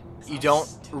Dwarven. You don't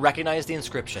recognize the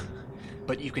inscription,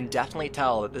 but you can definitely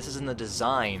tell that this is in the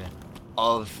design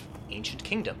of ancient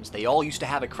kingdoms. They all used to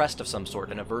have a crest of some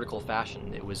sort in a vertical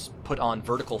fashion. It was put on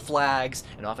vertical flags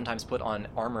and oftentimes put on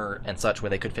armor and such where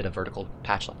they could fit a vertical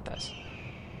patch like this.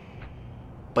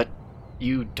 But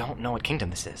you don't know what kingdom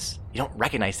this is. You don't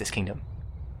recognize this kingdom.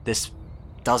 This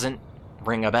doesn't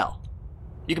ring a bell.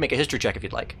 You can make a history check if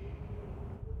you'd like.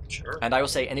 Sure. And I will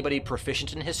say anybody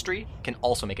proficient in history can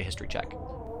also make a history check.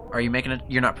 Are you making it?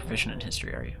 You're not proficient in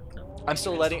history, are you? I'm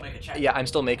still You can letting... still make a check. Yeah, I'm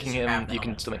still making You have him... the You can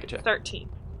helmet. still make a check. 13.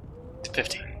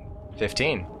 15.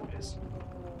 15.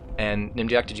 And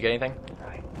Nimjak, did you get anything?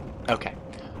 Okay.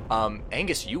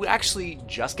 Angus, you actually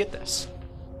just get this.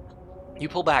 You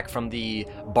pull back from the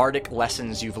bardic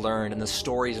lessons you've learned and the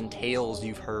stories and tales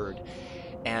you've heard.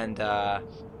 And,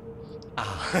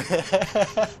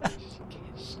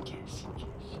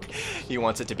 he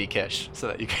wants it to be Kish, so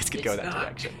that you guys could go It's that not.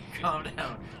 direction. Calm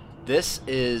down. This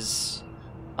is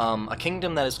a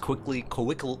kingdom that is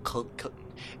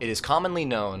it is commonly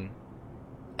known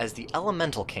as the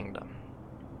Elemental Kingdom.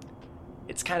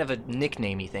 It's kind of a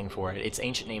nicknamey thing for it. Its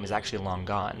ancient name is actually long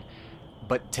gone.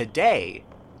 But today,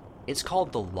 it's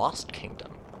called the Lost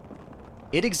Kingdom.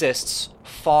 It exists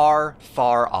far,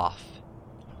 far off.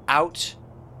 Out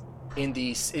in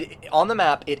the... On the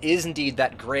map, it is indeed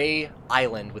that gray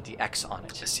island with the X on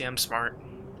it. See, I'm smart.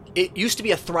 It used to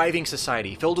be a thriving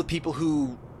society filled with people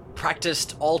who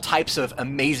practiced all types of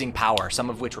amazing power, some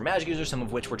of which were magic users, some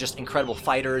of which were just incredible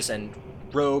fighters and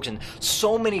rogues, and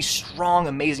so many strong,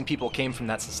 amazing people came from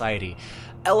that society.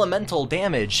 Elemental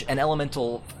damage and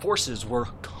elemental forces were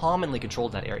commonly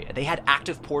controlled in that area. They had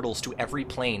active portals to every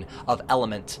plane of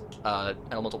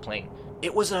elemental plane.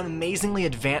 It was an amazingly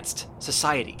advanced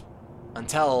society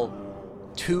until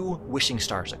 2 wishing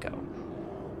stars ago,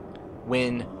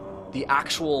 when the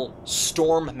actual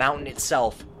Storm Mountain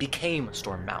itself became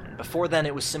Storm Mountain. Before then,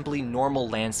 it was simply normal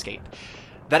landscape.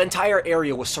 That entire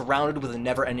area was surrounded with a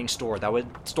never-ending storm that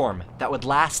would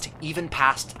last even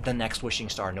past the next wishing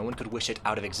star. No one could wish it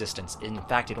out of existence. In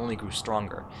fact, it only grew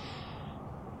stronger.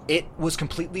 It was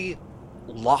completely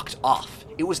locked off.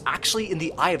 It was actually in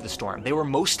the eye of the storm. They were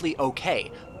mostly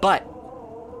okay, but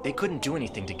they couldn't do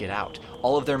anything to get out.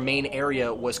 All of their main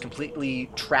area was completely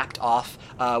trapped off.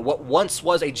 What once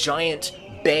was a giant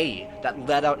bay that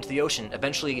led out into the ocean,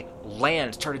 eventually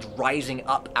land started rising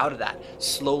up out of that,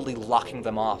 slowly locking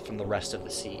them off from the rest of the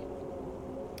sea.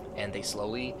 And they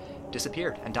slowly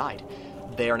disappeared and died.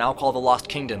 They are now called the Lost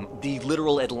Kingdom, the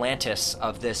literal Atlantis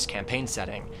of this campaign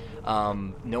setting.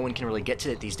 No one can really get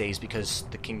to it these days because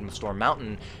the Kingdom of Storm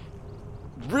Mountain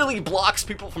really blocks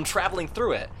people from traveling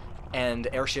through it, and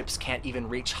airships can't even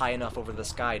reach high enough over the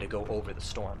sky to go over the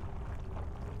storm.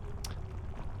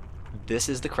 This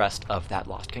is the crest of that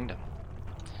Lost Kingdom.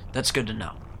 That's good to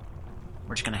know.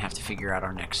 We're just gonna have to figure out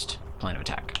our next plan of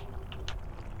attack.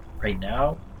 Right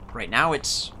now? Right now,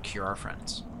 it's cure our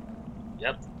friends.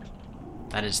 Yep.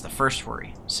 That is the first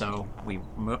worry. So we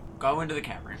go into the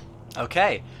cavern.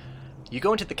 Okay, you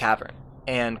go into the cavern,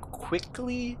 and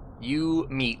quickly you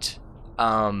meet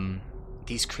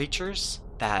these creatures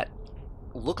that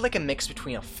look like a mix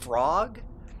between a frog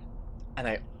and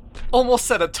I almost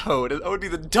said a toad. That would be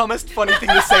the dumbest, funny thing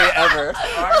to say ever.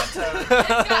 It's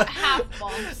got half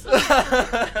bumps.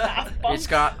 It's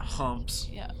got humps.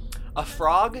 Yeah. A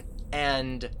frog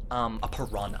and a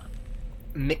piranha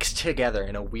mixed together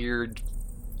in a weird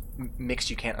mix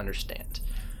you can't understand.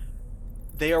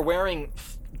 They are wearing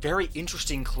very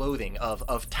interesting clothing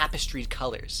of tapestried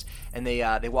colors, and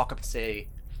they walk up and say,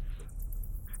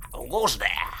 "Who's there?"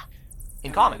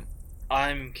 in common.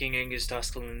 I'm King Angus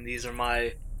Duskull, and these are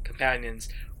my companions.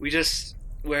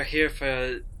 We're here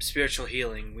for spiritual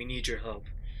healing. We need your help.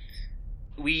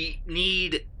 We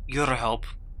need your help,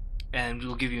 and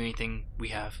we'll give you anything we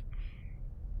have.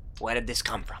 Where did this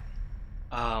come from?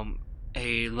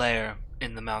 A lair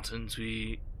in the mountains.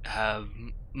 We have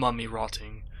mummy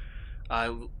rotting.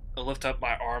 I lift up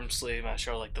my arm sleeve, I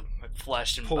show like the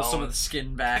flesh and Pull bone. some of the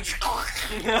skin back.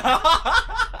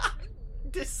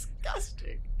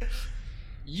 Disgusting.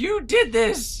 You did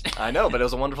this! I know, but it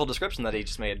was a wonderful description that he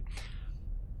just made.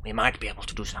 We might be able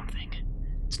to do something.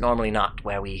 It's normally not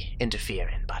where we interfere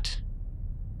in, but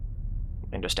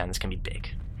I understand this can be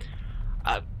big.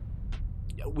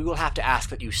 We will have to ask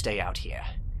that you stay out here.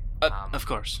 Of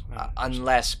course.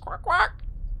 Unless... Quack, quack.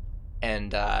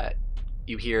 And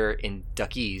you hear in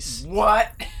Duckies...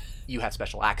 What? You have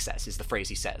special access, is the phrase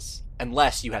he says.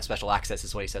 Unless you have special access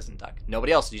is what he says in Duck.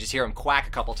 Nobody else, you just hear him quack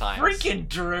a couple times. Freaking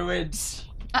druids!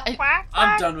 Quack,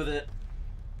 I'm quack. done with it.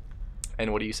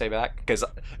 And what do you say back? Because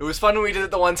it was fun when we did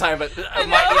it the one time, but I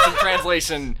might need some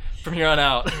translation from here on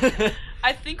out.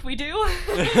 I think we do.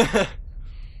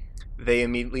 They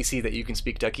immediately see that you can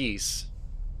speak Duckese.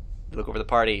 They look over the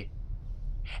party,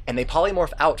 and they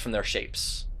polymorph out from their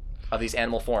shapes of these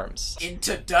animal forms.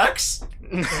 Into ducks?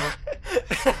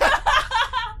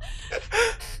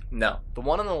 No. The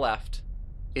one on the left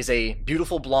is a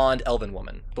beautiful blonde elven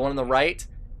woman. The one on the right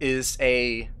is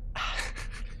a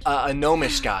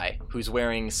gnomish guy who's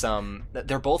wearing some...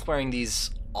 They're both wearing these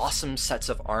awesome sets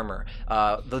of armor.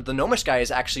 The gnomish guy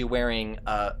is actually wearing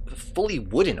fully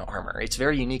wooden armor. It's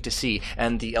very unique to see.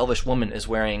 And the elvish woman is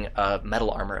wearing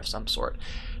metal armor of some sort.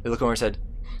 They look over and said,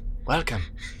 "Welcome.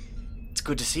 It's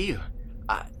good to see you.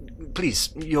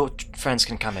 Please, your friends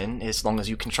can come in as long as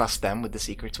you can trust them with the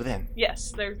secrets within."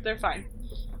 Yes, they're fine.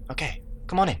 Okay,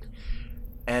 come on in.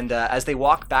 And as they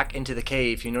walk back into the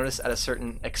cave, you notice at a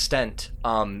certain extent,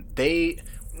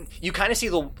 you kind of see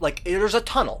there's a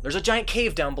tunnel. There's a giant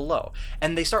cave down below.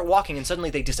 And they start walking and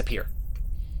suddenly they disappear.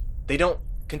 They don't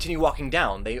continue walking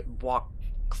down. They walk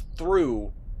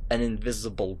through an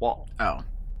invisible wall. Oh.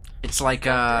 It's like,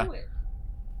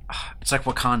 it's like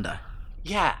Wakanda.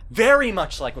 Yeah, very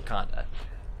much like Wakanda.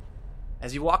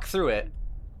 As you walk through it,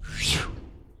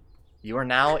 you are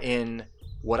now in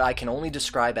what I can only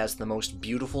describe as the most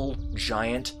beautiful,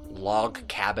 giant log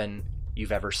cabin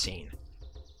you've ever seen.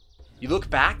 You look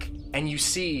back, and you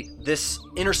see this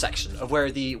intersection of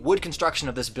where the wood construction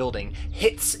of this building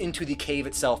hits into the cave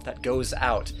itself that goes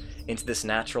out into this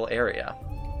natural area.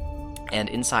 And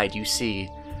inside you see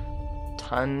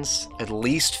tons, at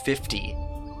least 50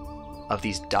 of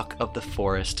these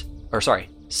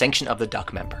Sanction of the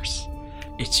Duck members.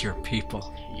 It's your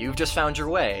people. You've just found your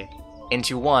way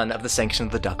into one of the Sanction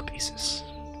of the Duck bases.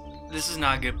 This is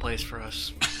not a good place for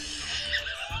us.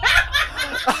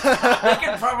 They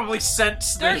can probably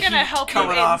sense They're the gonna heat help you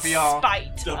coming in off y'all.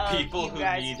 spite The of people you who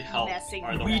guys need help messing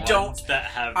are the with We ones don't- that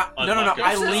have. No. unlocked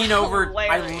I This is lean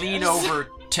hilarious. over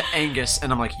to Angus,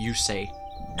 and I'm like, you say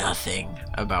nothing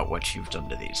about what you've done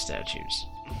to these statues.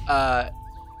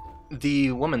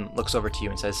 The woman looks over to you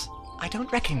and says, I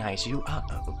don't recognize you.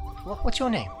 What's your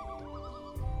name?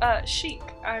 Sheik,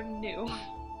 I'm new.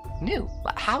 New?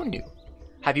 How new?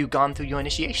 Have you gone through your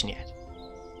initiation yet?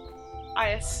 I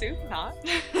assume not.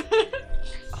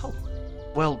 Oh,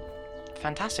 well,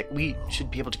 fantastic. We should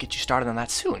be able to get you started on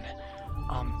that soon.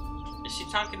 Is she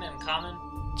talking in common?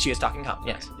 She is talking common,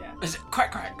 yes. Is it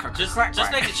quack, quack, quack, Just quack,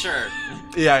 quack. making sure.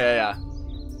 Yeah.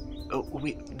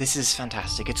 This is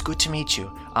fantastic. It's good to meet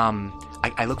you.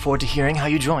 I look forward to hearing how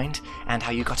you joined and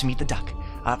how you got to meet the duck.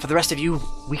 For the rest of you,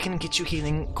 we can get you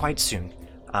healing quite soon.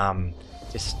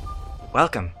 Just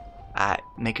welcome.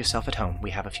 Make yourself at home. We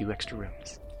have a few extra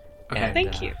rooms. Okay. And,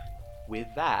 Thank you. With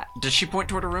that, Does she point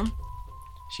toward a room?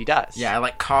 she does. Yeah, I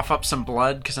like cough up some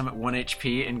blood because I'm at 1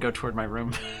 HP and go toward my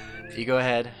room. You go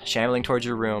ahead, shambling towards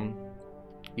your room.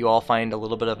 You all find a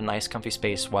little bit of nice, comfy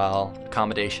space while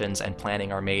accommodations and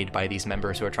planning are made by these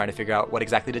members who are trying to figure out what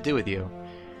exactly to do with you.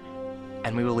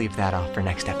 And we will leave that off for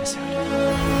next episode.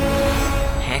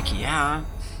 Heck yeah.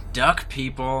 Duck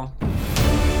people.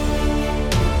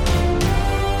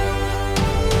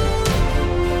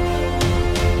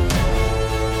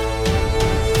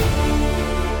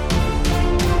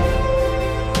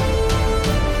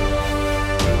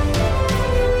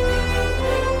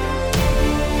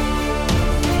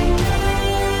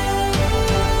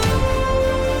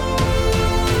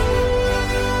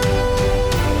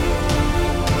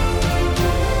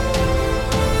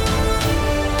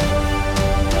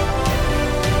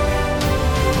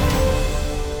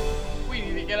 We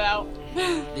need to get out.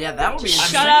 Yeah, that'll be Shut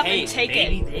interesting. up Hey, and take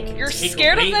maybe it. they can You're take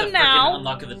scared of away them the now. frickin'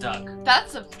 Unlock of the duck.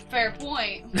 That's a fair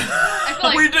point. I feel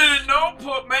like We didn't know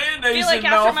put mayonnaise feel like in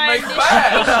after mouth my make initiation-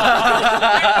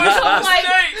 bad. Some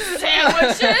like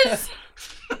sandwiches.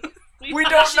 We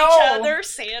wash don't know. each other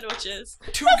sandwiches.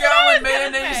 2-gallon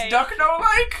mayonnaise Okay. duck no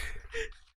like?